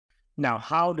Now,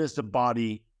 how does the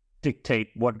body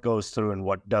dictate what goes through and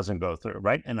what doesn't go through,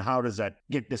 right? And how does that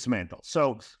get dismantled?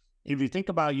 So if you think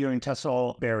about your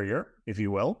intestinal barrier, if you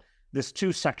will, there's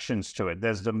two sections to it.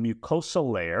 There's the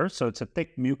mucosal layer, so it's a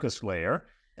thick mucus layer,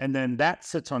 and then that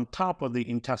sits on top of the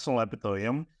intestinal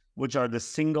epithelium, which are the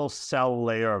single cell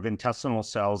layer of intestinal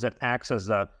cells that acts as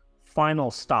the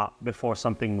final stop before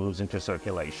something moves into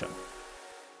circulation.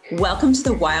 Welcome to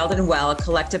the Wild and Well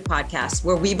Collective podcast,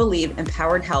 where we believe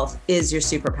empowered health is your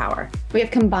superpower. We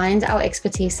have combined our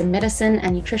expertise in medicine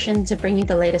and nutrition to bring you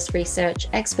the latest research,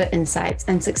 expert insights,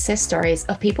 and success stories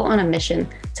of people on a mission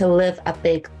to live a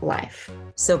big life.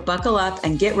 So buckle up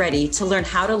and get ready to learn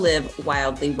how to live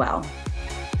wildly well.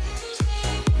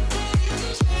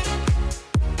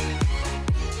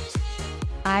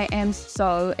 I am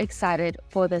so excited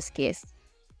for this guest.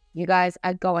 You guys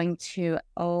are going to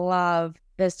love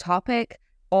this topic,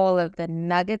 all of the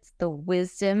nuggets, the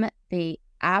wisdom, the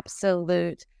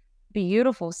absolute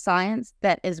beautiful science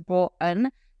that is brought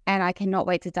in, and I cannot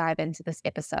wait to dive into this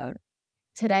episode.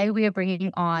 Today, we are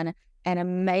bringing on an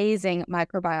amazing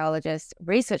microbiologist,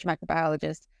 research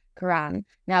microbiologist, Kiran.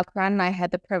 Now, Kiran and I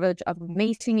had the privilege of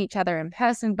meeting each other in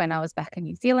person when I was back in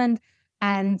New Zealand,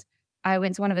 and I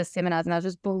went to one of his seminars and I was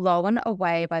just blown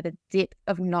away by the depth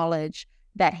of knowledge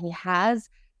that he has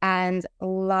and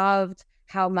loved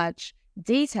how much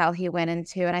detail he went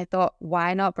into. And I thought,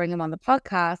 why not bring him on the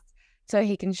podcast so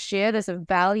he can share this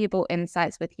valuable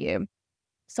insights with you?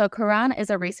 So Kiran is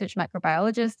a research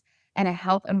microbiologist and a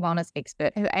health and wellness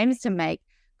expert who aims to make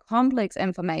complex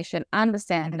information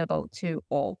understandable to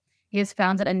all. He has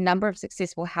founded a number of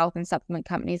successful health and supplement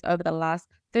companies over the last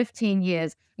 15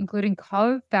 years, including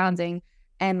co-founding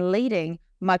and leading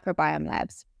Microbiome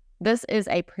Labs. This is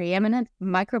a preeminent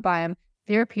microbiome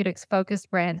therapeutics-focused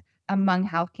brand among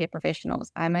healthcare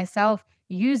professionals. I myself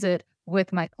use it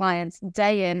with my clients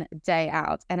day in, day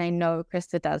out, and I know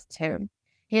Krista does too.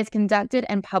 He has conducted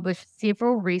and published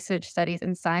several research studies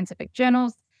in scientific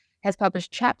journals, has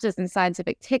published chapters in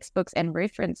scientific textbooks and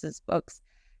references books,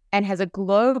 and has a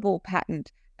global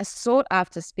patent, a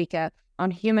sought-after speaker on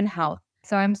human health.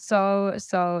 So I'm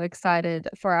so excited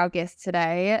for our guest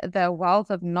today. The wealth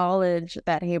of knowledge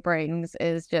that he brings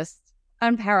is just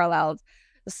unparalleled.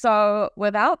 So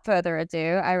without further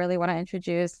ado, I really want to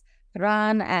introduce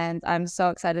Kiran, and I'm so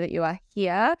excited that you are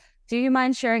here. Do you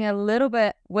mind sharing a little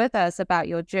bit with us about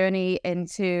your journey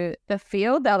into the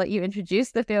field? I'll let you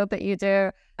introduce the field that you do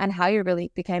and how you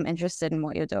really became interested in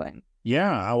what you're doing.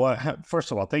 Yeah. Well,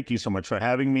 first of all, thank you so much for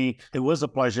having me. It was a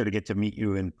pleasure to get to meet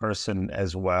you in person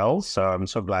as well. So I'm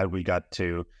so glad we got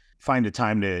to find a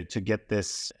time to get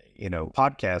this,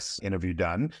 podcast interview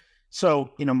done. So,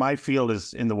 my field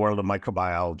is in the world of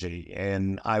microbiology,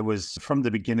 and I was from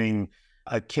the beginning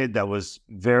a kid that was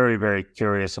very, very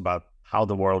curious about how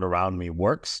the world around me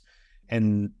works.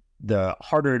 And the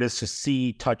harder it is to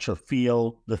see, touch, or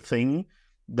feel the thing,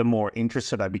 the more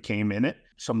interested I became in it.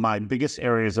 So my biggest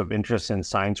areas of interest in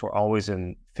science were always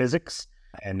in physics,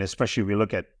 and especially if we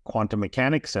look at quantum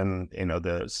mechanics and,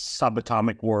 the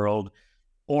subatomic world,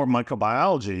 or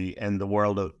microbiology and the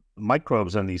world of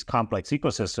microbes and these complex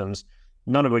ecosystems,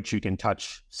 none of which you can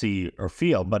touch, see, or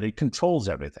feel, but it controls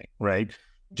everything, right?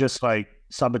 Just like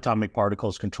subatomic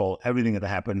particles control everything that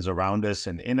happens around us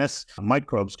and in us,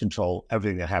 microbes control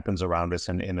everything that happens around us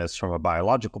and in us from a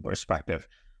biological perspective.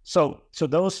 So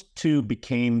those two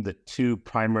became the two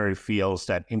primary fields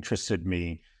that interested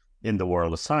me in the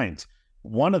world of science.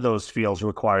 One of those fields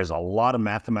requires a lot of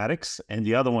mathematics and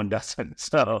the other one doesn't.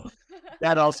 So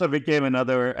that also became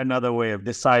another way of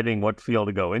deciding what field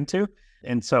to go into.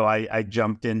 And so I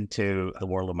jumped into the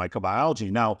world of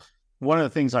microbiology. Now, one of the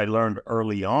things I learned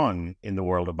early on in the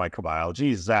world of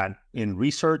microbiology is that in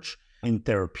research, in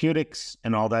therapeutics,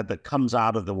 and all that comes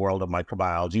out of the world of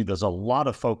microbiology, there's a lot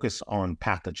of focus on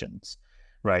pathogens,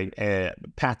 right?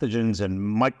 Pathogens and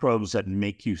microbes that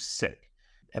make you sick.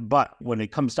 But when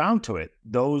it comes down to it,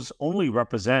 those only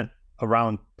represent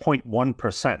around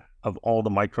 0.1% of all the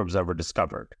microbes ever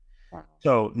discovered. Wow.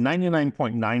 So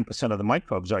 99.9% of the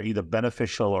microbes are either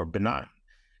beneficial or benign.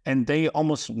 And they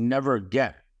almost never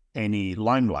get any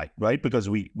limelight, right? Because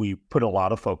we put a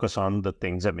lot of focus on the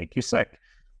things that make you sick.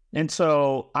 And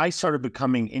so I started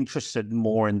becoming interested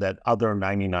more in that other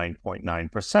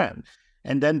 99.9%.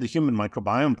 And then the Human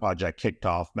Microbiome Project kicked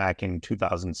off back in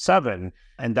 2007.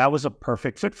 And that was a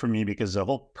perfect fit for me because the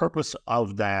whole purpose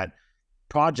of that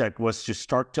project was to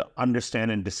start to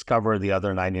understand and discover the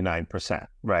other 99%,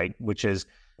 right? Which is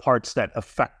parts that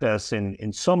affect us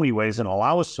in so many ways and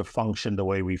allow us to function the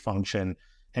way we function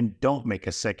and don't make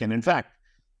us sick. And in fact,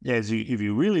 if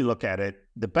you really look at it,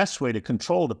 the best way to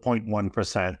control the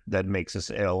 0.1% that makes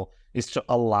us ill is to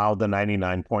allow the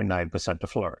 99.9% to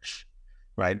flourish,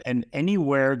 right? And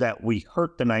anywhere that we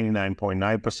hurt the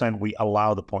 99.9%, we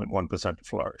allow the 0.1% to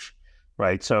flourish,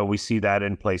 right? So we see that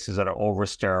in places that are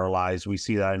over-sterilized. We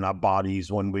see that in our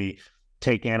bodies when we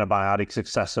take antibiotics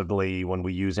excessively, when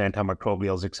we use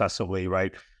antimicrobials excessively,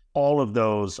 right? All of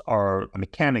those are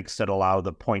mechanics that allow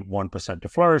the 0.1% to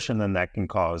flourish, and then that can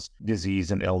cause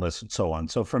disease and illness and so on.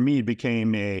 So for me, it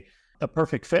became a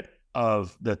perfect fit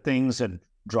of the things that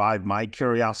drive my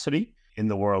curiosity in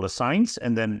the world of science,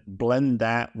 and then blend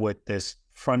that with this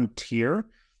frontier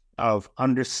of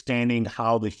understanding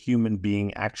how the human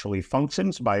being actually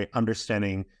functions by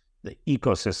understanding the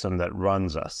ecosystem that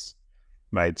runs us.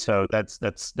 Right. So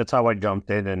that's how I jumped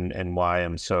in, and why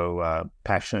I'm so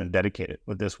passionate and dedicated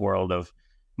with this world of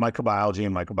microbiology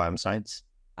and microbiome science.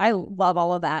 I love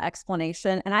all of that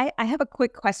explanation. And I have a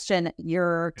quick question,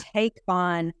 your take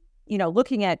on,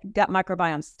 looking at gut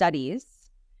microbiome studies.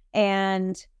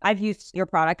 And I've used your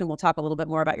product, and we'll talk a little bit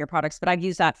more about your products, but I've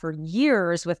used that for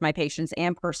years with my patients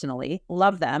and personally.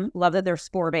 Love them. Love that they're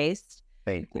spore-based.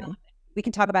 Thank you. We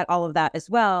can talk about all of that as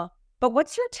well. But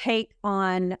what's your take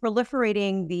on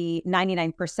proliferating the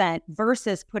 99%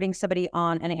 versus putting somebody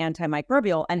on an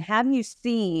antimicrobial? And have you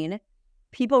seen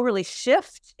people really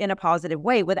shift in a positive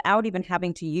way without even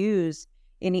having to use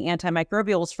any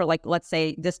antimicrobials for, like, let's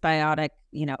say, dysbiotic,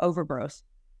 overgrowth?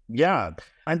 Yeah.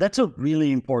 And that's a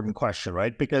really important question,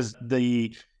 right? Because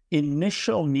the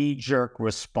initial knee-jerk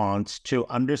response to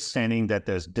understanding that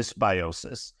there's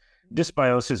dysbiosis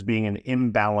being an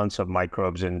imbalance of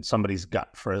microbes in somebody's gut,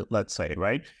 for, let's say,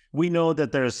 right? We know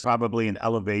that there's probably an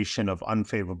elevation of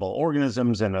unfavorable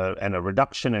organisms and a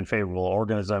reduction in favorable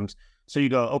organisms. So you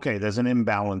go, okay, there's an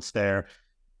imbalance there.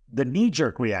 The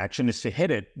knee-jerk reaction is to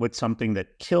hit it with something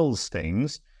that kills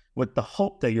things, with the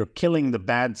hope that you're killing the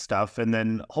bad stuff, and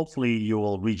then hopefully you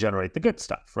will regenerate the good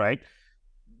stuff, right?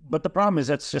 But the problem is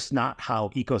that's just not how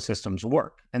ecosystems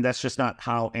work. And that's just not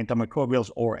how antimicrobials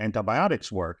or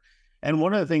antibiotics work. And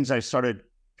one of the things I started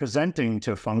presenting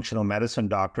to functional medicine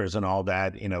doctors and all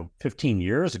that, 15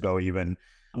 years ago even,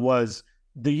 was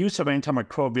the use of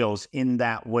antimicrobials in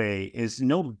that way is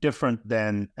no different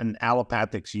than an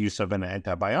allopathic's use of an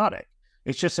antibiotic.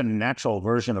 It's just a natural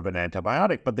version of an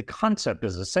antibiotic, but the concept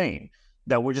is the same,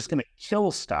 that we're just going to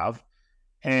kill stuff,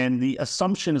 and the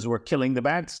assumption is we're killing the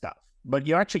bad stuff, but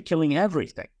you're actually killing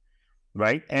everything,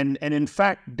 right? And in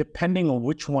fact, depending on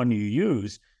which one you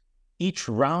use, each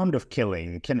round of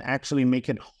killing can actually make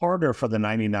it harder for the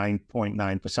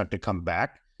 99.9% to come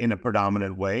back in a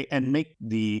predominant way, and make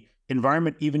the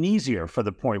environment even easier for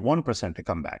the 0.1% to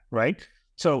come back, right?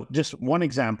 So just one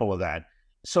example of that.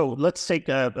 So let's take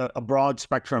a broad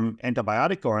spectrum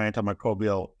antibiotic or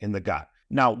antimicrobial in the gut.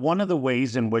 Now, one of the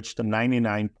ways in which the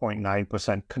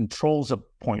 99.9% controls a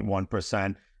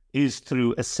 0.1% is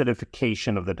through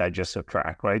acidification of the digestive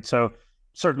tract, right? So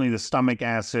certainly the stomach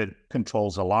acid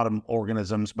controls a lot of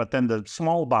organisms, but then the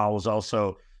small bowel is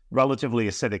also relatively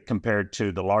acidic compared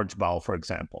to the large bowel, for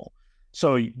example.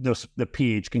 So the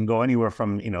pH can go anywhere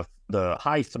from, the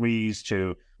high 3s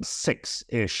to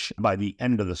 6-ish by the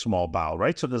end of the small bowel,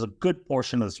 right? So there's a good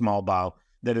portion of the small bowel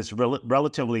that is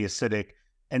relatively acidic,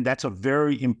 and that's a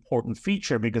very important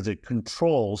feature because it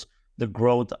controls the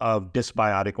growth of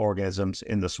dysbiotic organisms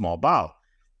in the small bowel.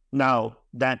 Now,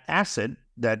 that acid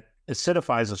that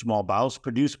acidifies the small bowel is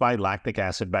produced by lactic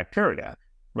acid bacteria,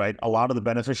 right? A lot of the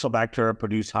beneficial bacteria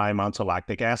produce high amounts of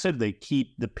lactic acid. They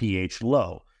keep the pH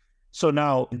low. So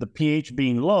now the pH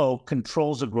being low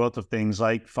controls the growth of things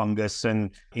like fungus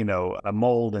and, a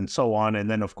mold and so on.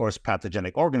 And then, of course,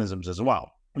 pathogenic organisms as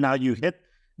well. Now you hit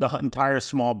the entire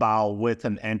small bowel with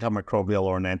an antimicrobial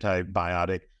or an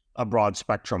antibiotic, a broad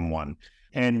spectrum one,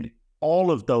 and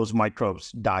all of those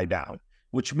microbes die down,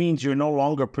 which means you're no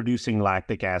longer producing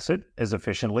lactic acid as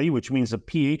efficiently, which means the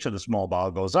pH of the small bowel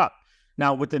goes up.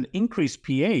 Now, with an increased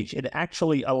pH, it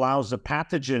actually allows the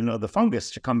pathogen or the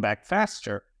fungus to come back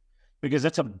faster, because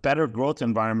that's a better growth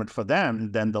environment for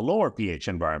them than the lower pH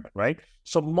environment, right?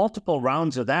 So multiple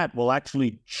rounds of that will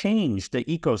actually change the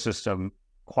ecosystem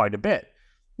quite a bit.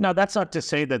 Now, that's not to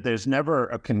say that there's never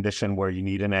a condition where you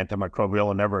need an antimicrobial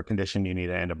or never a condition you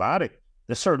need an antibiotic.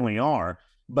 There certainly are.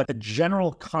 But the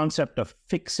general concept of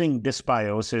fixing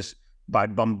dysbiosis by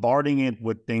bombarding it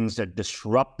with things that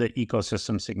disrupt the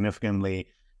ecosystem significantly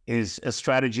is a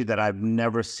strategy that I've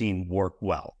never seen work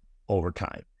well over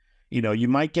time. You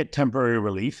might get temporary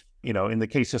relief. In the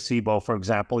case of SIBO, for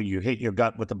example, you hit your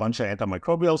gut with a bunch of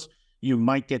antimicrobials, you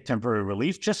might get temporary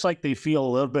relief, just like they feel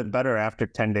a little bit better after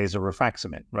 10 days of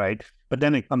rifaximin, right? But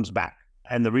then it comes back.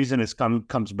 And the reason it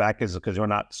comes back is because we're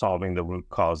not solving the root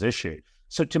cause issue.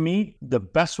 So to me, the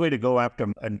best way to go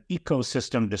after an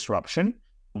ecosystem disruption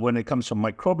when it comes to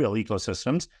microbial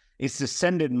ecosystems is to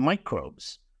send in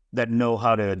microbes that know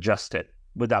how to adjust it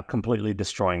without completely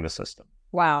destroying the system.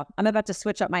 Wow. I'm about to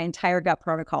switch up my entire gut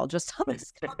protocol just on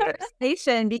this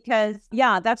conversation because,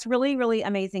 yeah, that's really, really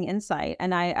amazing insight.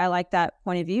 And I like that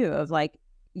point of view of like,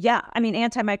 yeah, I mean,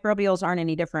 antimicrobials aren't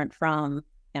any different from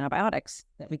antibiotics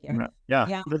that we get.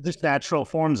 Yeah. They're just natural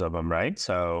forms of them, right?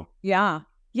 So, yeah.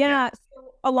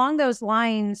 So along those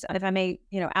lines, if I may,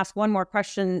 ask one more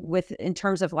question in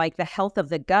terms of like the health of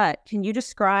the gut, can you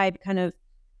describe kind of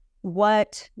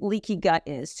what leaky gut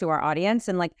is to our audience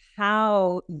and like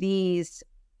how these,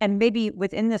 and maybe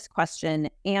within this question,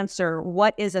 answer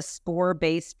what is a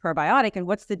spore-based probiotic and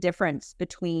what's the difference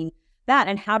between that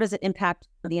and how does it impact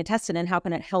the intestine and how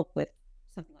can it help with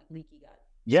something like leaky gut?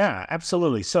 Yeah,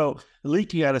 absolutely. So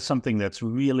leaky gut is something that's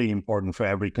really important for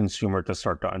every consumer to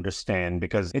start to understand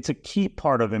because it's a key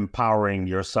part of empowering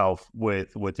yourself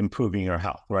with improving your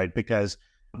health, right? Because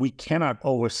we cannot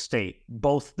overstate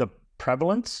both the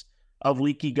prevalence of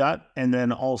leaky gut and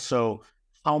then also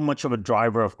how much of a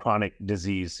driver of chronic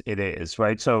disease it is,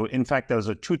 right? So in fact, there was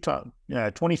a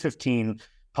 2015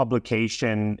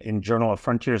 publication in Journal of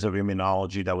Frontiers of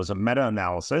Immunology that was a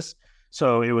meta-analysis.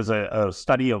 So it was a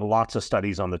study of lots of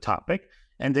studies on the topic.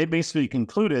 And they basically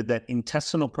concluded that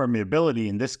intestinal permeability,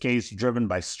 in this case, driven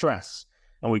by stress,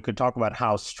 and we could talk about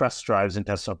how stress drives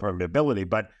intestinal permeability,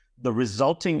 but the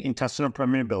resulting intestinal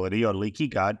permeability or leaky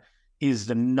gut is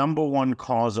the number one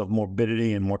cause of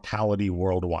morbidity and mortality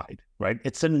worldwide, right?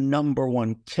 It's the number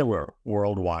one killer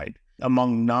worldwide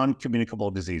among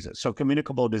non-communicable diseases. So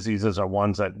communicable diseases are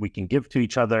ones that we can give to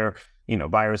each other,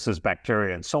 viruses,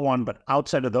 bacteria, and so on. But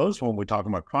outside of those, when we're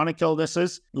talking about chronic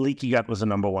illnesses, leaky gut was the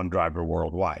number one driver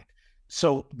worldwide.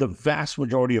 So the vast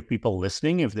majority of people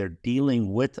listening, if they're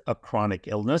dealing with a chronic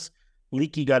illness,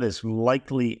 leaky gut is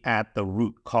likely at the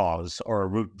root cause or a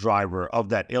root driver of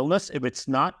that illness. If it's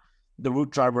not the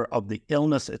root driver of the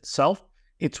illness itself,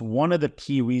 it's one of the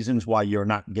key reasons why you're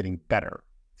not getting better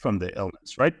from the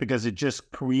illness, right? Because it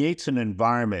just creates an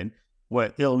environment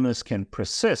where illness can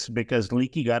persist because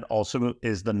leaky gut also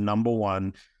is the number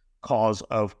one cause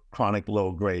of chronic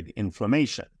low-grade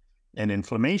inflammation. And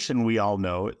inflammation, we all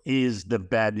know, is the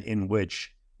bed in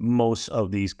which most of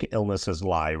these illnesses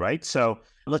lie, right? So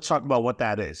let's talk about what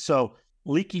that is. So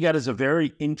leaky gut is a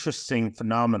very interesting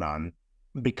phenomenon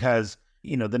because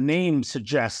the name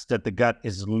suggests that the gut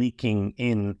is leaking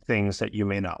in things that you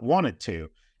may not want it to.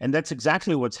 And that's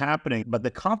exactly what's happening. But the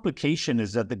complication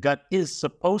is that the gut is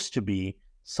supposed to be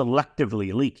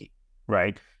selectively leaky,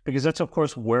 right? Because that's, of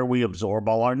course, where we absorb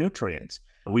all our nutrients.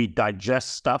 We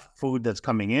digest food that's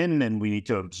coming in, and we need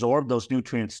to absorb those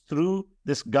nutrients through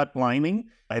this gut lining.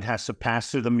 It has to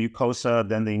pass through the mucosa,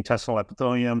 then the intestinal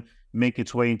epithelium, make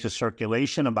its way into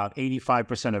circulation. About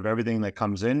 85% of everything that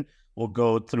comes in will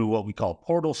go through what we call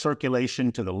portal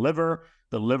circulation to the liver.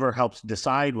 The liver helps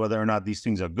decide whether or not these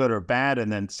things are good or bad and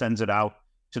then sends it out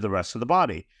to the rest of the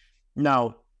body.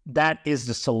 Now, that is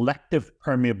the selective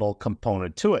permeable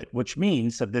component to it, which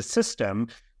means that the system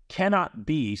cannot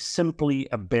be simply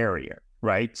a barrier,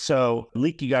 right? So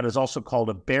leaky gut is also called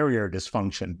a barrier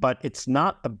dysfunction, but it's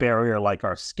not a barrier like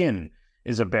our skin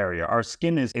is a barrier. Our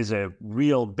skin is a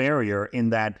real barrier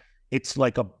in that it's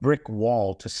like a brick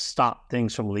wall to stop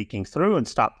things from leaking through and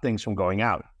stop things from going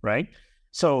out, right?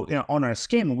 So on our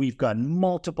skin, we've got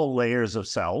multiple layers of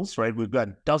cells, right? We've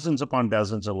got dozens upon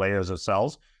dozens of layers of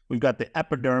cells. We've got the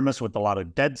epidermis with a lot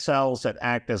of dead cells that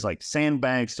act as like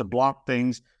sandbags to block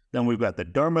things. Then we've got the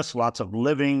dermis, lots of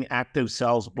living, active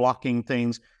cells blocking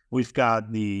things. We've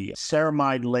got the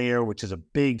ceramide layer, which is a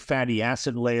big fatty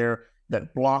acid layer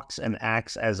that blocks and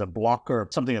acts as a blocker,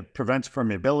 something that prevents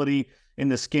permeability in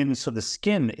the skin. So the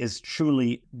skin is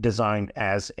truly designed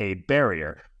as a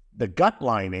barrier. The gut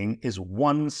lining is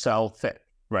one cell thick,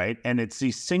 right? And it's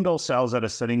these single cells that are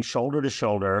sitting shoulder to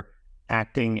shoulder,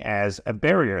 acting as a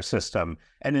barrier system.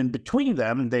 And in between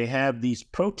them, they have these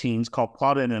proteins called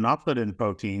claudin and occludin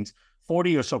proteins,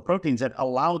 40 or so proteins that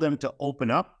allow them to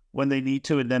open up when they need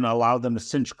to, and then allow them to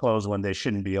cinch close when they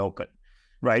shouldn't be open,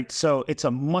 right? So it's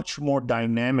a much more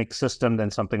dynamic system than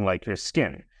something like your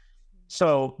skin.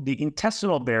 So the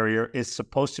intestinal barrier is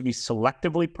supposed to be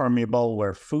selectively permeable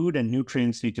where food and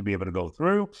nutrients need to be able to go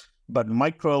through, but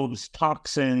microbes,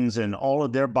 toxins, and all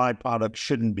of their byproducts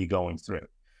shouldn't be going through.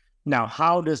 Now,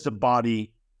 how does the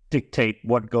body dictate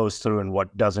what goes through and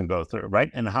what doesn't go through, right?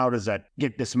 And how does that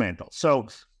get dismantled? So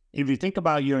if you think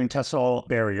about your intestinal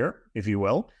barrier, if you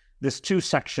will, there's two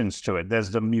sections to it.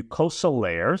 There's the mucosal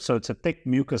layer, so it's a thick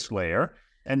mucus layer,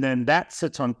 And then that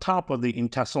sits on top of the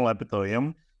intestinal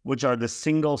epithelium, which are the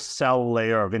single cell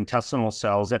layer of intestinal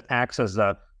cells that acts as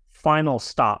the final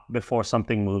stop before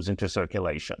something moves into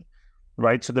circulation,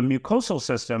 right? So the mucosal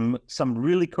system, some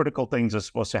really critical things are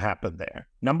supposed to happen there.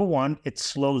 Number one, it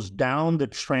slows down the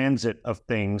transit of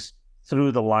things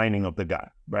through the lining of the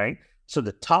gut, right? So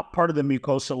the top part of the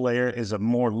mucosal layer is a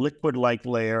more liquid-like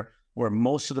layer where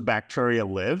most of the bacteria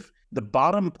live. The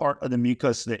bottom part of the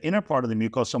mucus, the inner part of the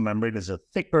mucosal membrane, is a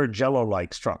thicker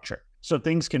jello-like structure. So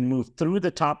things can move through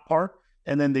the top part,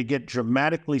 and then they get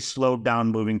dramatically slowed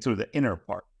down moving through the inner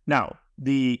part. Now,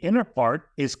 the inner part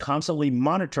is constantly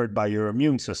monitored by your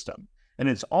immune system, and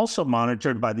it's also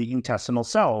monitored by the intestinal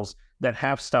cells that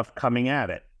have stuff coming at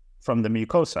it from the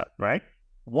mucosa, right?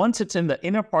 Once it's in the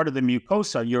inner part of the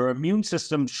mucosa, your immune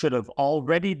system should have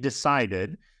already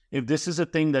decided if this is a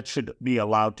thing that should be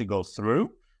allowed to go through,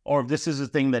 or if this is a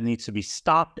thing that needs to be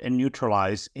stopped and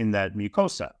neutralized in that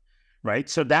mucosa, right?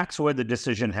 So that's where the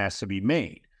decision has to be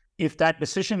made. If that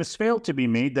decision has failed to be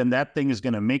made, then that thing is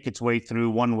going to make its way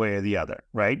through one way or the other,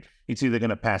 right? It's either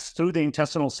going to pass through the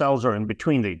intestinal cells or in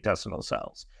between the intestinal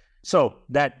cells. So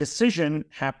that decision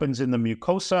happens in the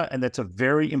mucosa, and that's a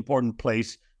very important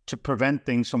place to prevent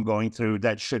things from going through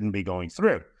that shouldn't be going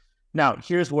through. Now,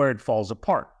 here's where it falls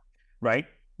apart, right?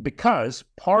 Because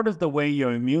part of the way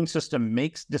your immune system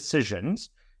makes decisions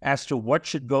as to what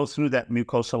should go through that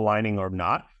mucosal lining or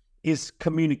not is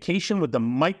communication with the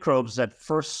microbes that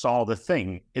first saw the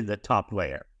thing in the top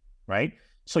layer, right?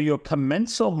 So your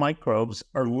commensal microbes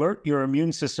alert your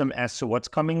immune system as to what's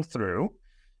coming through,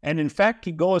 and in fact,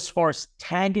 can go as far as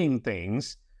tagging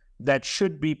things that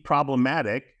should be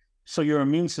problematic so your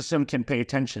immune system can pay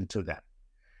attention to that,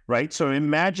 right? So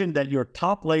imagine that your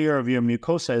top layer of your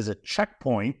mucosa is a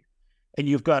checkpoint, and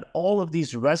you've got all of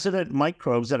these resident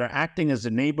microbes that are acting as a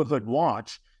neighborhood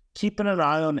watch, keeping an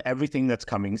eye on everything that's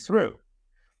coming through.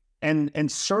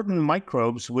 And certain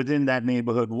microbes within that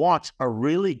neighborhood watch are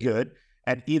really good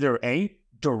at either A,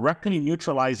 directly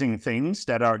neutralizing things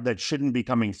that shouldn't be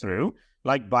coming through,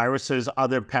 like viruses,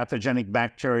 other pathogenic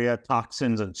bacteria,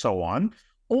 toxins, and so on,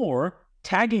 or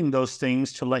tagging those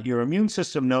things to let your immune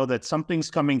system know that something's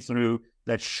coming through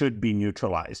that should be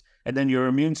neutralized. And then your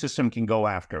immune system can go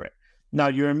after it. Now,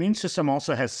 your immune system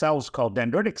also has cells called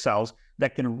dendritic cells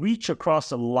that can reach across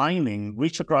the lining,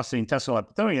 reach across the intestinal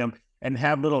epithelium, and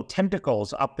have little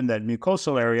tentacles up in that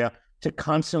mucosal area to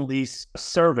constantly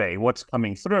survey what's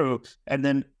coming through and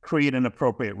then create an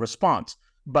appropriate response.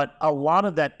 But a lot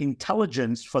of that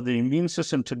intelligence for the immune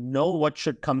system to know what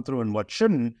should come through and what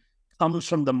shouldn't comes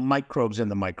from the microbes in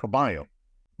the microbiome,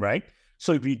 right?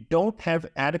 So if you don't have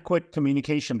adequate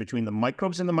communication between the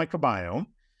microbes in the microbiome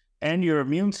and your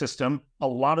immune system, a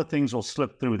lot of things will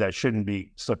slip through that shouldn't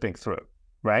be slipping through,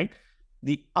 right?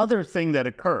 The other thing that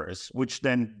occurs, which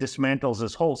then dismantles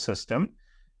this whole system,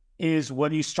 is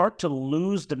when you start to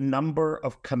lose the number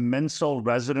of commensal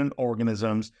resident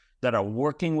organisms that are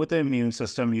working with the immune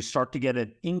system, you start to get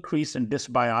an increase in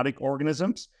dysbiotic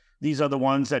organisms. These are the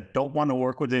ones that don't want to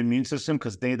work with the immune system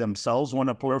because they themselves want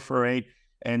to proliferate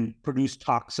and produce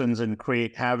toxins and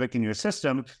create havoc in your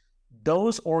system.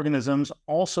 Those organisms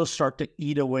also start to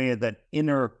eat away at that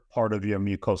inner part of your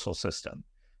mucosal system,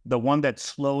 the one that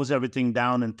slows everything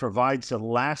down and provides the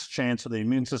last chance for the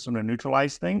immune system to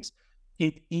neutralize things.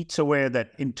 It eats away at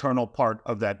that internal part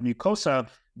of that mucosa,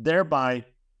 thereby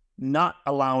not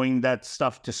allowing that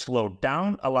stuff to slow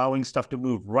down, allowing stuff to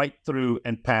move right through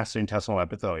and past the intestinal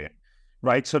epithelium,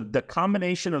 right? So the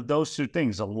combination of those two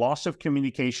things, a loss of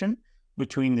communication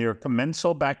between your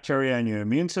commensal bacteria and your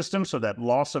immune system, so that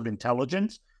loss of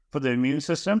intelligence for the immune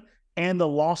system, and the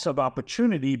loss of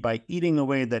opportunity by eating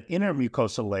away that inner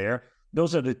mucosal layer,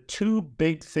 those are the two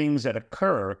big things that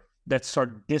occur that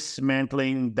start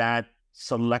dismantling that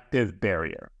selective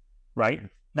barrier, right?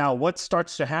 Now, what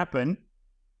starts to happen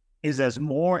is as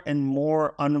more and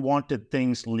more unwanted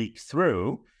things leak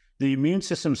through, the immune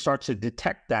system starts to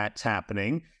detect that's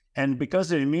happening. And because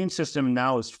the immune system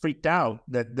now is freaked out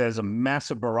that there's a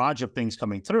massive barrage of things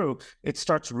coming through, it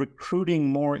starts recruiting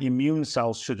more immune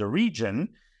cells to the region.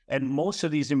 And most of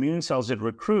these immune cells it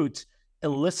recruits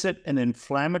elicit an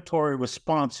inflammatory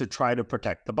response to try to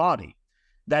protect the body.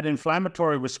 That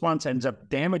inflammatory response ends up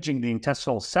damaging the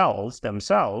intestinal cells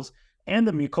themselves and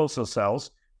the mucosal cells,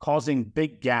 causing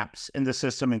big gaps in the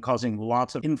system and causing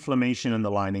lots of inflammation in the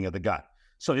lining of the gut.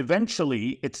 So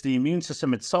eventually, it's the immune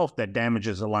system itself that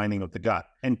damages the lining of the gut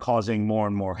and causing more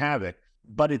and more havoc.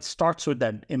 But it starts with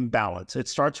that imbalance. It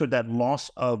starts with that loss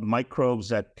of microbes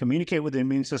that communicate with the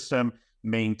immune system,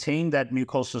 maintain that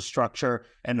mucosal structure,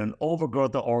 and an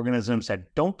overgrowth of organisms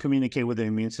that don't communicate with the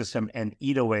immune system and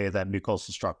eat away at that mucosal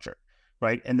structure.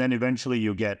 right? And then eventually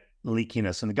you get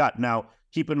leakiness in the gut. Now,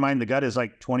 keep in mind, the gut is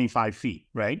like 25 feet,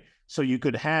 right? So you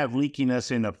could have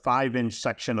leakiness in a 5-inch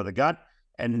section of the gut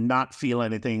and not feel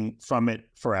anything from it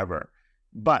forever.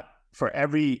 But for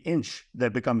every inch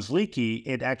that becomes leaky,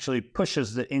 it actually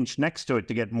pushes the inch next to it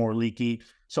to get more leaky.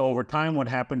 So over time, what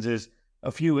happens is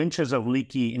a few inches of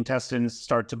leaky intestines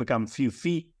start to become a few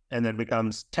feet, and then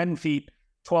becomes 10 feet,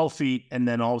 12 feet, and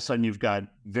then all of a sudden you've got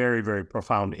very, very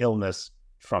profound illness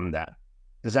from that.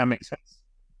 Does that make sense?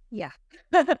 Yeah.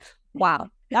 Wow.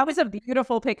 That was a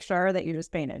beautiful picture that you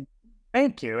just painted.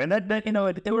 Thank you. And that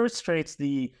it illustrates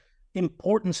the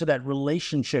importance of that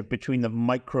relationship between the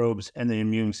microbes and the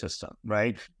immune system,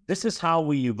 right? This is how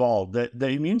we evolved. The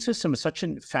immune system is such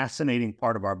a fascinating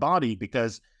part of our body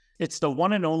because it's the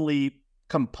one and only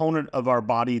component of our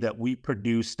body that we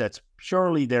produce that's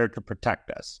purely there to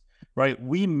protect us, right?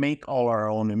 We make all our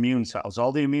own immune cells.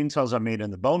 All the immune cells are made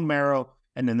in the bone marrow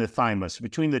and in the thymus.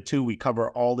 Between the two, we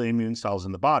cover all the immune cells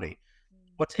in the body.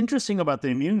 What's interesting about the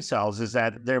immune cells is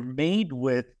that they're made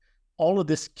with all of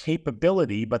this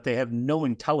capability, but they have no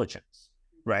intelligence,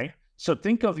 right? So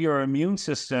think of your immune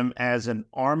system as an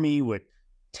army with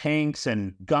tanks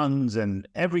and guns and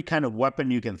every kind of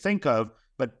weapon you can think of,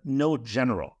 but no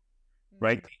general,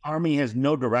 right? The army has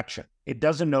no direction. It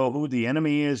doesn't know who the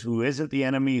enemy is, who isn't the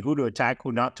enemy, who to attack,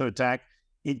 who not to attack.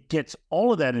 It gets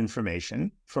all of that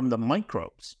information from the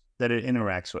microbes that it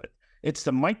interacts with. It's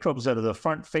the microbes that are the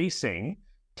front facing,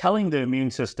 telling the immune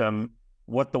system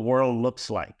what the world looks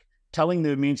like, telling the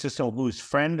immune system who's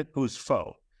friend, who's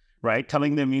foe, right?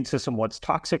 Telling the immune system what's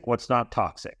toxic, what's not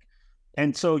toxic.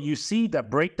 And so you see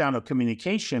that breakdown of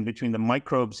communication between the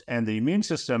microbes and the immune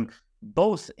system,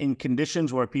 both in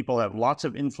conditions where people have lots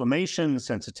of inflammation,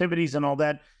 sensitivities and all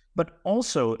that, but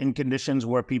also in conditions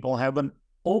where people have an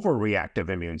overreactive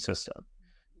immune system,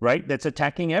 right? That's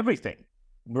attacking everything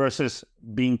versus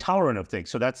being tolerant of things.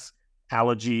 So that's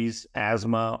allergies,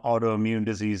 asthma, autoimmune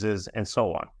diseases, and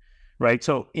so on. Right.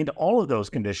 So in all of those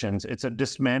conditions, it's a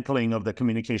dismantling of the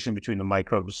communication between the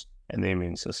microbes and the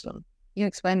immune system. You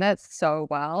explained that so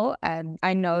well. And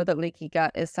I know that leaky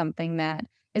gut is something that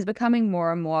is becoming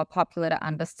more and more popular to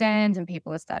understand, and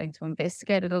people are starting to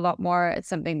investigate it a lot more. It's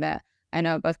something that I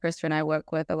know both Krista and I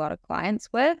work with a lot of clients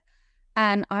with.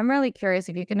 And I'm really curious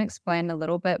if you can explain a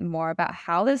little bit more about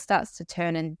how this starts to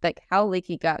turn and like how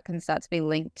leaky gut can start to be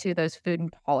linked to those food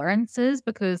intolerances,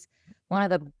 because one of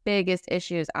the biggest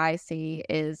issues I see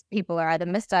is people are either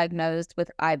misdiagnosed with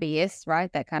IBS,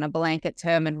 right? That kind of blanket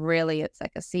term, and really it's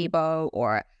like a SIBO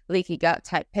or leaky gut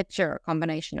type picture, a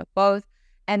combination of both.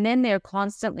 And then they're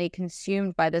constantly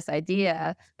consumed by this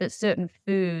idea that certain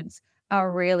foods are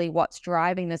really what's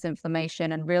driving this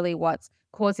inflammation and really what's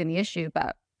causing the issue.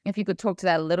 But if you could talk to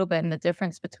that a little bit and the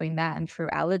difference between that and true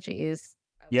allergies.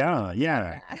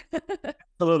 Yeah.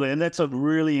 Absolutely. And that's a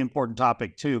really important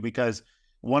topic too, because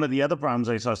one of the other problems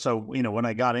I saw, so, when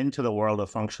I got into the world of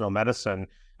functional medicine,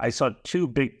 I saw two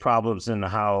big problems in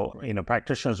how,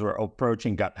 practitioners were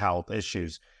approaching gut health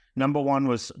issues. Number one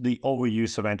was the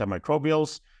overuse of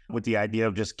antimicrobials with the idea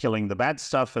of just killing the bad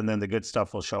stuff and then the good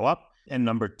stuff will show up. And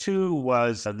number two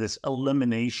was this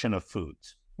elimination of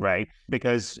foods, right?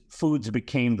 Because foods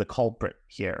became the culprit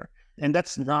here. And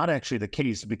that's not actually the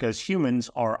case because humans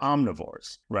are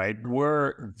omnivores, right?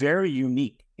 We're very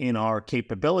unique in our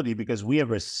capability because we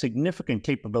have a significant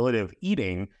capability of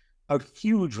eating a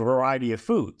huge variety of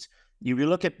foods. If you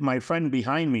look at my friend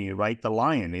behind me, right, the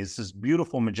lion is this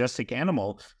beautiful, majestic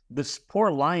animal. This poor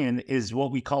lion is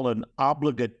what we call an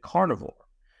obligate carnivore,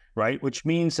 right? Which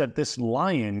means that this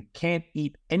lion can't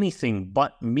eat anything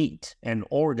but meat and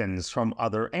organs from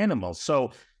other animals.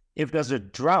 So if there's a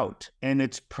drought and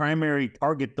its primary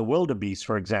target, the wildebeest,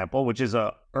 for example, which is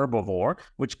a herbivore,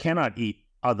 which cannot eat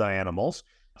other animals,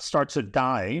 starts to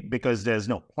die because there's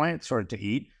no plants for it to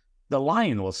eat, the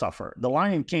lion will suffer. The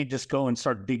lion can't just go and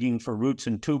start digging for roots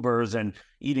and tubers and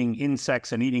eating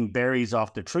insects and eating berries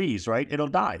off the trees, right? It'll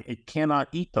die. It cannot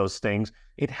eat those things.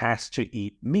 It has to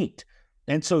eat meat.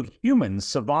 And so humans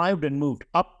survived and moved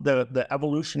up the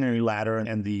evolutionary ladder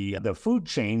and the food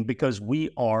chain because we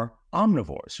are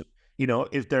omnivores.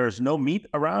 If there's no meat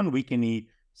around, we can eat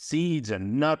seeds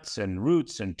and nuts and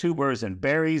roots and tubers and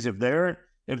berries. If there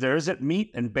isn't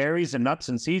meat and berries and nuts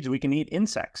and seeds, we can eat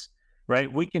insects,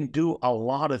 right? We can do a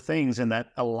lot of things, and that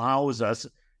allows us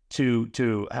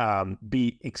to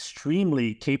be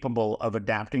extremely capable of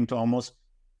adapting to almost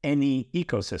any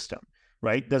ecosystem,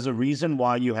 right? There's a reason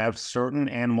why you have certain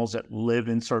animals that live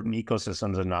in certain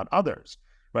ecosystems and not others,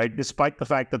 right? Despite the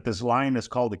fact that this lion is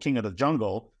called the king of the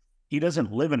jungle, he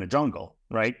doesn't live in a jungle,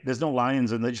 right? There's no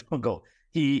lions in the jungle.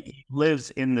 He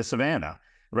lives in the savannah.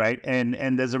 right?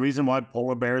 And there's a reason why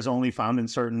polar bears are only found in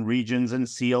certain regions and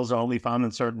seals are only found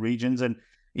in certain regions. And,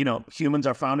 humans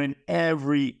are found in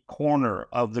every corner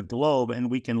of the globe, and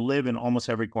we can live in almost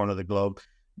every corner of the globe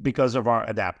because of our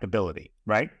adaptability,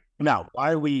 right? Now,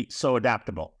 why are we so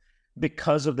adaptable?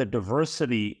 Because of the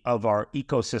diversity of our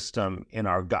ecosystem in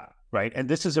our gut, right? And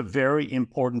this is a very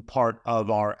important part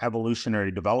of our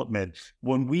evolutionary development.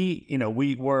 When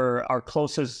our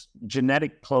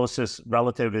genetic closest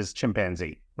relative is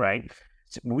chimpanzee, right?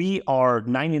 We are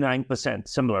 99%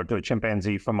 similar to a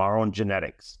chimpanzee from our own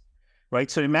genetics, right?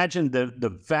 So imagine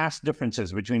the vast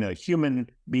differences between a human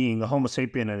being, a Homo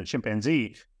sapien, and a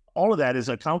chimpanzee. All of that is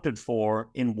accounted for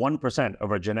in 1% of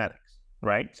our genetics,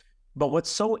 right? But what's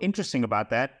so interesting about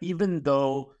that, even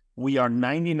though we are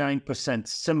 99%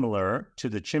 similar to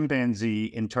the chimpanzee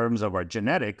in terms of our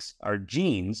genetics, our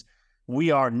genes,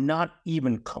 we are not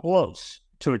even close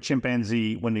to a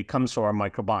chimpanzee when it comes to our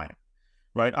microbiome,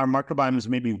 right? Our microbiome is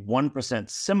maybe 1%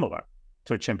 similar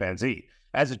to a chimpanzee.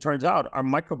 As it turns out, our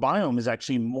microbiome is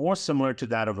actually more similar to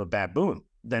that of a baboon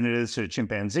than it is to a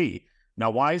chimpanzee. Now,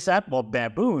 why is that? Well,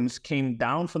 baboons came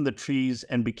down from the trees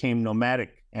and became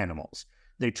nomadic animals.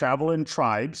 They travel in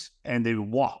tribes and they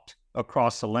walked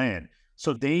across the land.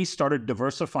 So they started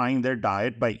diversifying their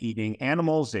diet by eating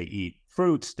animals. They eat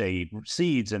fruits, they eat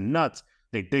seeds and nuts.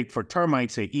 They dig for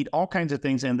termites. They eat all kinds of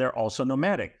things. And they're also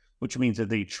nomadic, which means that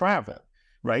they travel,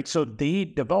 right? So they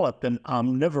developed an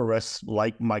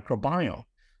omnivorous-like microbiome.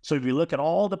 So if you look at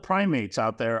all the primates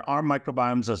out there, our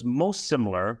microbiomes are most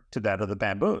similar to that of the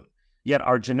baboon. Yet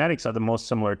our genetics are the most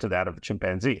similar to that of a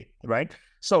chimpanzee, right?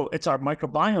 So it's our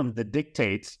microbiome that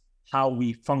dictates how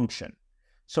we function.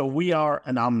 So we are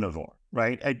an omnivore,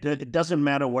 right? It doesn't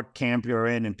matter what camp you're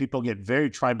in, and people get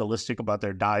very tribalistic about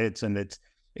their diets, and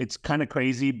it's kind of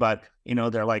crazy, but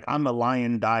they're like, I'm a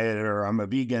lion diet, or I'm a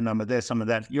vegan, I'm a this, I'm a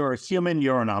that. You're a human,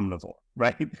 you're an omnivore,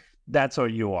 right? That's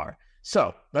what you are.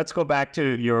 So let's go back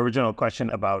to your original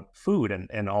question about food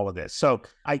and all of this. So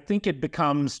I think it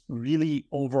becomes really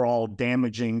overall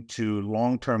damaging to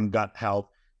long-term gut health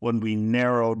when we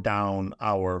narrow down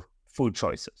our food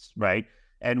choices, right?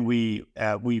 And we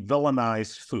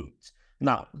villainize foods.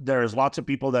 Now, there's lots of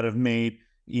people that have made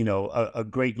a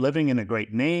great living and a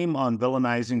great name on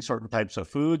villainizing certain types of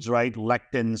foods, right?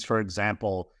 Lectins, for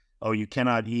example. Oh, you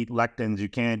cannot eat lectins. You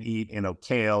can't eat,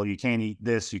 kale. You can't eat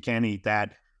this. You can't eat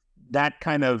that. That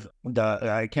kind of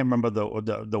I can't remember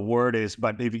the word is,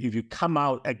 but if you come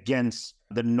out against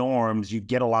the norms, you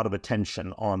get a lot of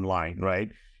attention online,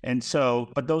 right? And so,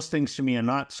 but those things to me are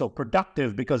not so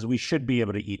productive because we should be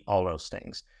able to eat all those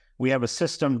things. We have a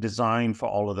system designed for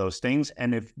all of those things.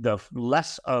 And if the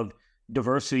less of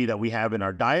diversity that we have in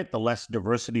our diet, the less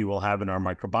diversity we'll have in our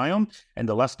microbiome. And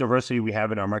the less diversity we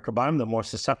have in our microbiome, the more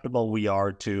susceptible we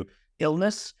are to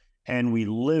illness, and we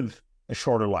live a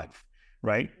shorter life,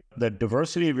 right? The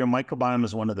diversity of your microbiome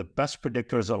is one of the best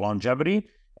predictors of longevity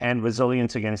and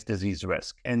resilience against disease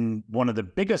risk. And one of the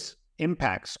biggest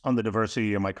impacts on the diversity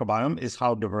of your microbiome is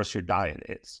how diverse your diet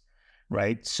is,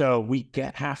 right? So we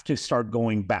have to start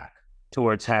going back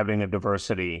towards having a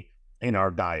diversity in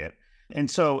our diet. And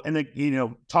so,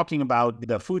 talking about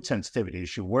the food sensitivity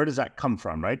issue, where does that come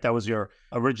from, right? That was your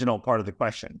original part of the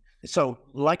question. So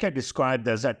like I described,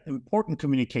 there's that important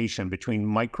communication between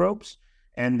microbes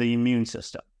and the immune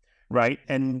system, right?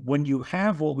 And when you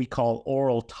have what we call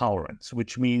oral tolerance,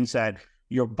 which means that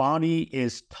your body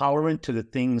is tolerant to the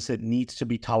things it needs to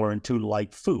be tolerant to,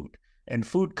 like food and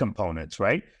food components,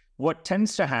 right? What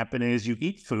tends to happen is you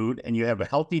eat food and you have a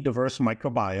healthy, diverse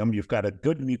microbiome. You've got a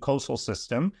good mucosal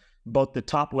system, both the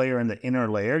top layer and the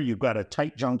inner layer. You've got a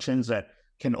tight junctions that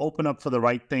can open up for the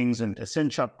right things and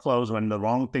cinch up, close when the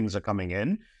wrong things are coming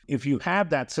in. If you have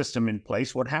that system in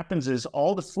place, what happens is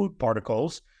all the food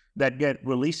particles that get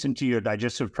released into your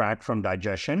digestive tract from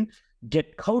digestion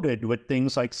get coated with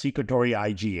things like secretory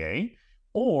IgA,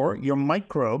 or your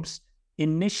microbes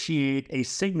initiate a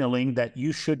signaling that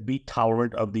you should be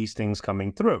tolerant of these things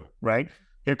coming through, right?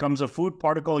 Here comes a food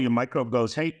particle, your microbe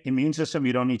goes, hey, immune system,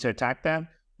 you don't need to attack that.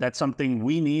 That's something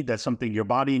we need, that's something your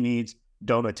body needs,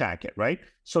 don't attack it, right?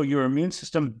 So your immune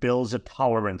system builds a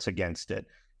tolerance against it.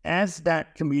 As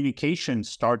that communication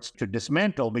starts to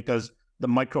dismantle, because the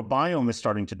microbiome is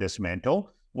starting to dismantle,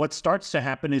 what starts to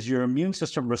happen is your immune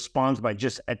system responds by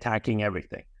just attacking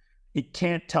everything. It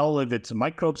can't tell if it's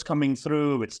microbes coming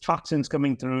through, if it's toxins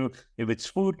coming through, if it's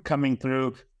food coming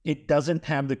through. It doesn't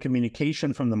have the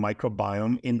communication from the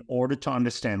microbiome in order to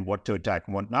understand what to attack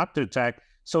and what not to attack.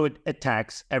 So it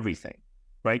attacks everything,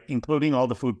 right? Including all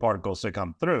the food particles that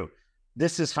come through.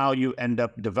 This is how you end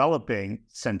up developing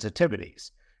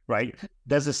sensitivities, right?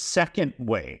 There's a second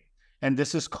way. And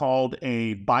this is called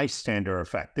a bystander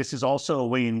effect. This is also a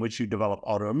way in which you develop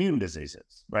autoimmune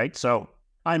diseases, right? So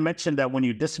I mentioned that when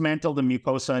you dismantle the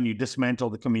mucosa and you dismantle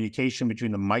the communication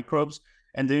between the microbes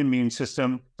and the immune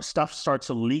system, stuff starts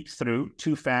to leak through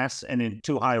too fast and in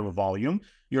too high of a volume.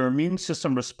 Your immune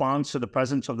system responds to the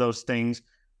presence of those things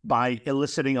by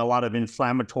eliciting a lot of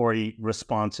inflammatory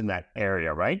response in that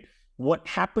area, right? What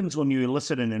happens when you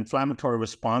elicit an inflammatory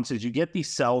response is you get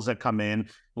these cells that come in,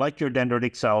 like your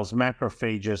dendritic cells,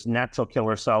 macrophages, natural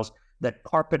killer cells, that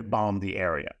carpet bomb the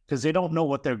area because they don't know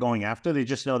what they're going after. They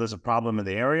just know there's a problem in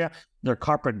the area. They're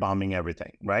carpet bombing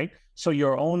everything, right? So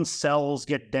your own cells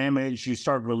get damaged. You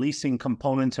start releasing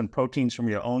components and proteins from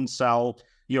your own cell.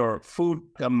 Your food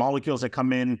molecules that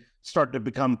come in start to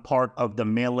become part of the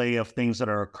melee of things that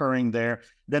are occurring there.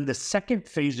 Then the second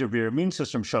phase of your immune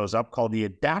system shows up called the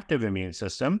adaptive immune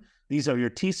system. These are your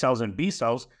T cells and B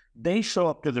cells. They show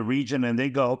up to the region and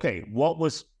they go, okay, what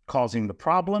was causing the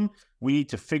problem? We need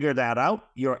to figure that out.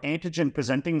 Your antigen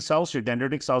presenting cells, your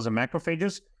dendritic cells and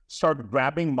macrophages start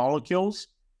grabbing molecules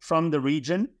from the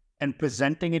region and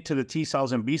presenting it to the T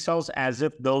cells and B cells as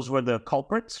if those were the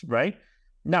culprits, right?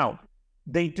 Now,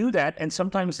 they do that, and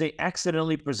sometimes they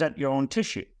accidentally present your own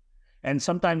tissue. And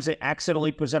sometimes they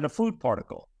accidentally present a food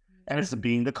particle as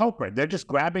being the culprit. They're just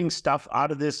grabbing stuff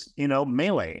out of this,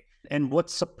 melee. And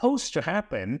what's supposed to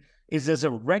happen is there's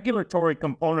a regulatory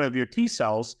component of your T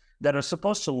cells that are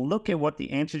supposed to look at what the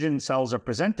antigen cells are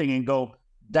presenting and go,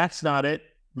 that's not it.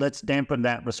 Let's dampen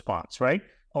that response, right?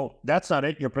 Oh, that's not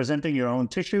it. You're presenting your own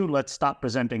tissue. Let's stop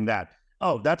presenting that.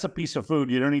 Oh, that's a piece of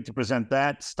food. You don't need to present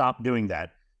that. Stop doing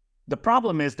that. The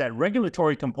problem is that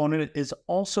regulatory component is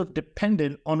also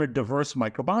dependent on a diverse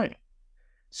microbiome.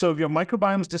 So if your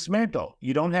microbiome is dismantled,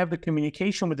 you don't have the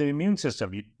communication with the immune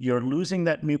system, you're losing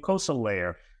that mucosal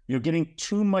layer, you're getting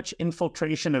too much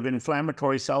infiltration of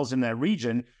inflammatory cells in that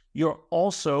region, you're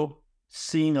also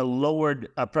seeing a lowered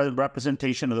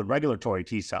representation of the regulatory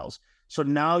T cells. So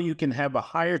now you can have a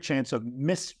higher chance of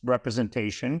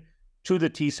misrepresentation to the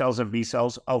T cells and B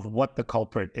cells of what the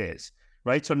culprit is,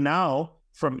 right? So now,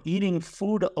 from eating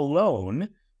food alone,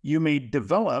 you may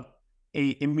develop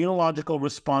an immunological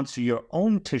response to your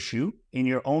own tissue in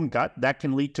your own gut that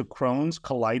can lead to Crohn's,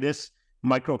 colitis,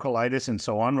 microcolitis, and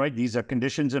so on, right? These are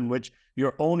conditions in which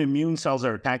your own immune cells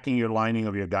are attacking your lining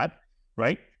of your gut,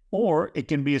 right? Or it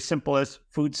can be as simple as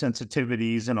food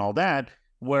sensitivities and all that,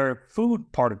 where food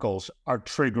particles are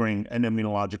triggering an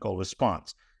immunological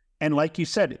response. And like you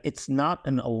said, it's not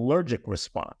an allergic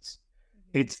response.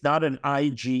 It's not an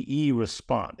IgE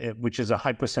response, which is a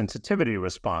hypersensitivity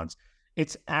response.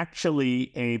 It's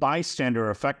actually a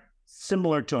bystander effect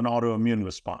similar to an autoimmune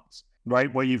response,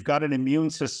 right? Where you've got an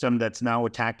immune system that's now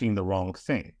attacking the wrong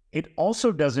thing. It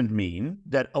also doesn't mean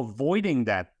that avoiding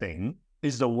that thing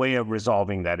is the way of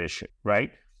resolving that issue,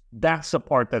 right? That's the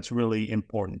part that's really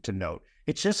important to note.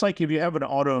 It's just like if you have an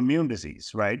autoimmune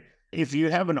disease, right? If you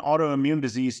have an autoimmune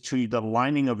disease to the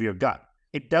lining of your gut,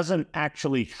 it doesn't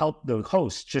actually help the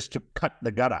host just to cut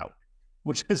the gut out,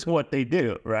 which is what they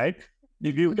do, right?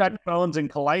 If you've got Crohn's and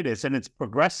colitis and it's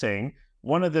progressing,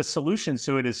 one of the solutions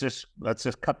to it is let's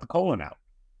just cut the colon out,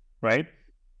 right?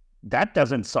 That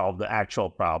doesn't solve the actual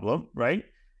problem, right?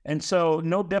 And so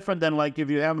no different than like if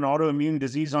you have an autoimmune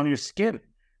disease on your skin,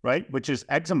 right? Which is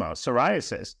eczema,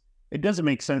 psoriasis. It doesn't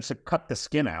make sense to cut the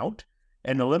skin out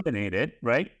and eliminate it,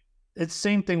 right? It's the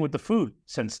same thing with the food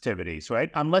sensitivities,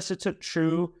 right? Unless it's a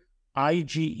true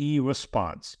IgE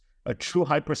response, a true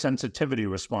hypersensitivity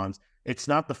response, it's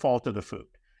not the fault of the food.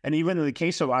 And even in the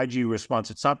case of IgE response,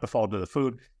 it's not the fault of the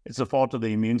food, it's the fault of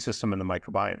the immune system and the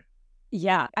microbiome.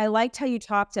 Yeah, I liked how you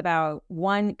talked about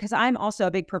because I'm also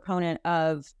a big proponent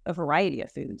of a variety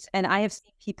of foods. And I have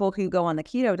seen people who go on the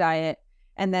keto diet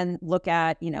and then look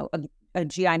at, a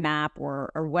GI map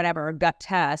or whatever, a gut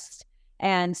test,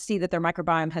 and see that their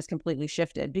microbiome has completely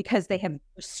shifted because they have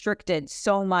restricted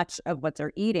so much of what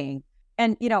they're eating.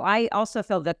 And, I also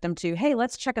fell victim to, hey,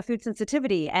 let's check a food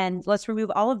sensitivity and let's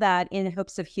remove all of that in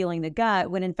hopes of healing the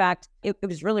gut, when in fact, it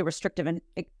was really restrictive and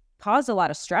it caused a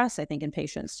lot of stress, I think, in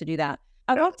patients to do that.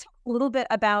 I want to talk a little bit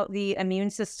about the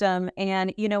immune system.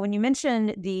 And, when you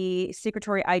mentioned the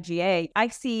secretory IgA, I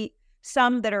see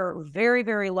some that are very,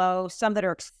 very low, some that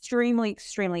are extremely,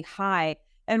 extremely high.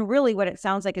 And really what it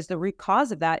sounds like is the root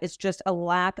cause of that is just a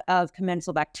lack of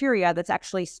commensal bacteria that's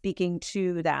actually speaking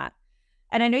to that.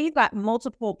 And I know you've got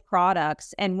multiple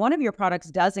products, and one of your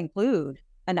products does include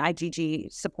an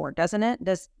IgG support, doesn't it?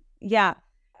 Yeah.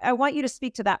 I want you to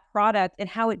speak to that product and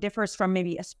how it differs from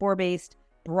maybe a spore-based,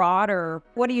 broader.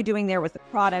 What are you doing there with the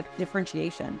product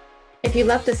differentiation? If you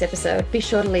loved this episode, be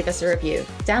sure to leave us a review,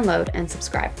 download, and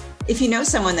subscribe. If you know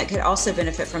someone that could also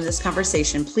benefit from this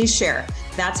conversation, please share.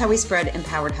 That's how we spread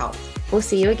empowered health. We'll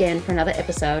see you again for another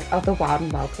episode of the Wild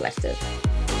and Well Collective.